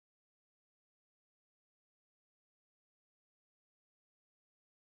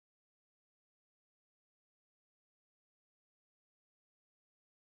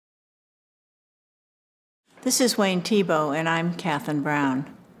This is Wayne Thiebaud, and I'm Kathleen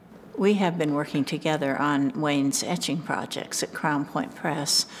Brown. We have been working together on Wayne's etching projects at Crown Point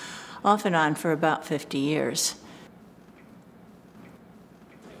Press, off and on for about 50 years.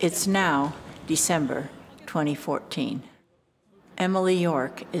 It's now December 2014. Emily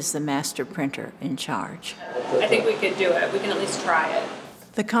York is the master printer in charge. I think we could do it. We can at least try it.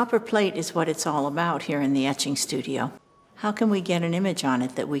 The copper plate is what it's all about here in the etching studio. How can we get an image on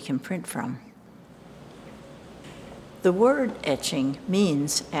it that we can print from? The word etching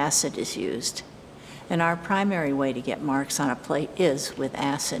means acid is used, and our primary way to get marks on a plate is with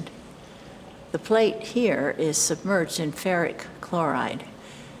acid. The plate here is submerged in ferric chloride,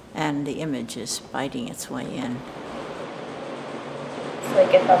 and the image is biting its way in. It's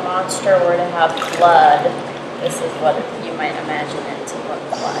like if a monster were to have blood, this is what you might imagine it to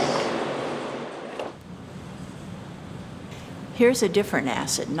look like. Here's a different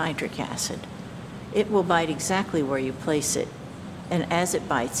acid, nitric acid. It will bite exactly where you place it, and as it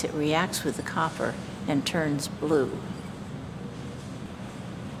bites, it reacts with the copper and turns blue.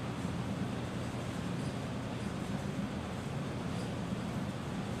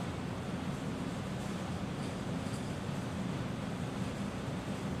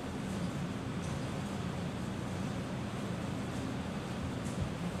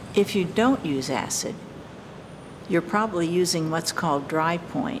 If you don't use acid, you're probably using what's called dry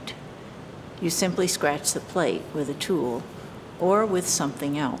point. You simply scratch the plate with a tool or with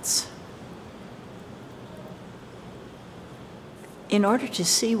something else. In order to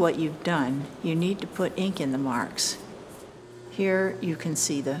see what you've done, you need to put ink in the marks. Here you can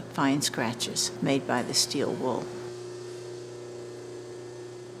see the fine scratches made by the steel wool.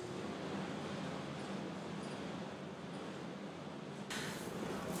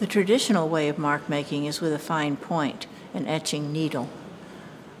 The traditional way of mark making is with a fine point, an etching needle.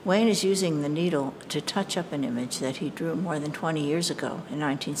 Wayne is using the needle to touch up an image that he drew more than 20 years ago in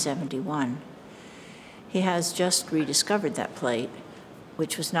 1971. He has just rediscovered that plate,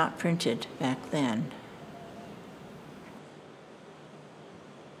 which was not printed back then.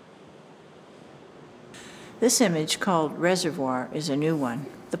 This image, called Reservoir, is a new one.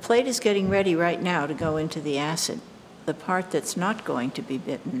 The plate is getting ready right now to go into the acid. The part that's not going to be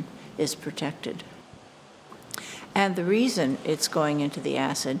bitten is protected. And the reason it's going into the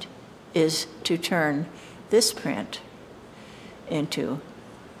acid is to turn this print into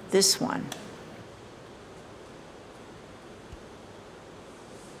this one.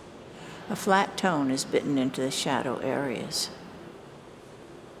 A flat tone is bitten into the shadow areas.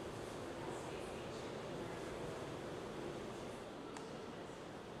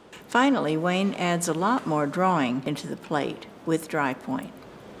 Finally, Wayne adds a lot more drawing into the plate with dry point.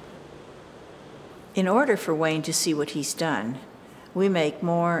 In order for Wayne to see what he's done, we make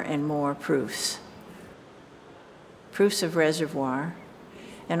more and more proofs. Proofs of Reservoir,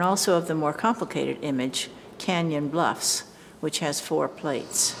 and also of the more complicated image, Canyon Bluffs, which has 4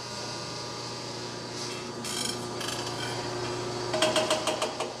 plates.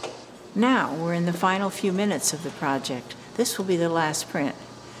 Now we're in the final few minutes of the project. This will be the last print,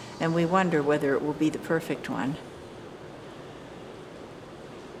 and we wonder whether it will be the perfect one.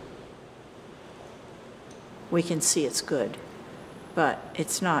 We can see it's good, but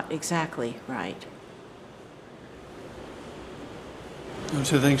it's not exactly right. Don't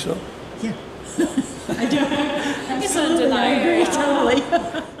you think so? Yeah. I do. I'm so denying. Totally.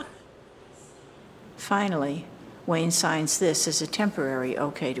 Finally, Wayne signs this as a temporary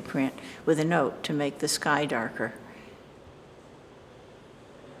okay to print with a note to make the sky darker.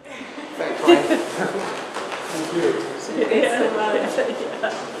 Thanks, Wayne. Thank you.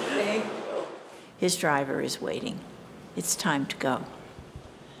 His driver is waiting. It's time to go.